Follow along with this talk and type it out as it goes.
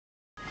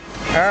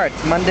Alright,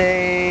 it's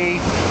Monday,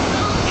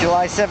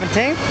 July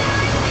 17th,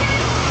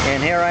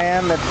 and here I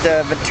am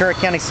at Ventura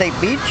County State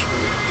Beach,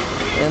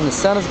 and the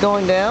sun is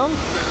going down,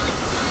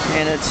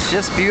 and it's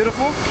just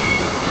beautiful.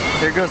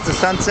 There goes the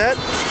sunset,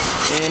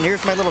 and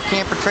here's my little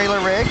camper trailer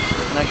rig,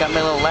 and I got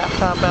my little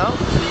laptop out,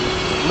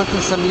 listening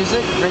to some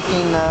music,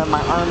 drinking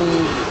my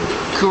Army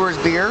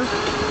Coors beer,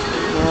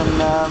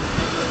 and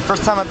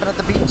first time I've been at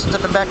the beach since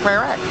I've been back from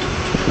Iraq.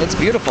 It's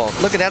beautiful.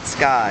 Look at that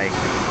sky.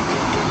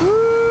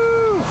 Woo!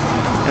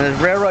 And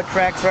there's railroad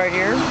tracks right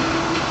here.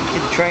 See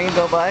the train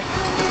go by.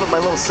 That's what my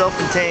little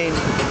self-contained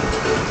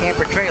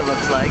camper trailer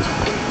looks like.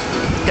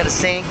 Got a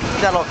sink,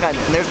 got all kinds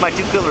of, and there's my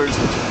 2 coolers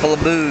full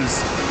of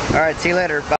booze. Alright, see you later. Bye.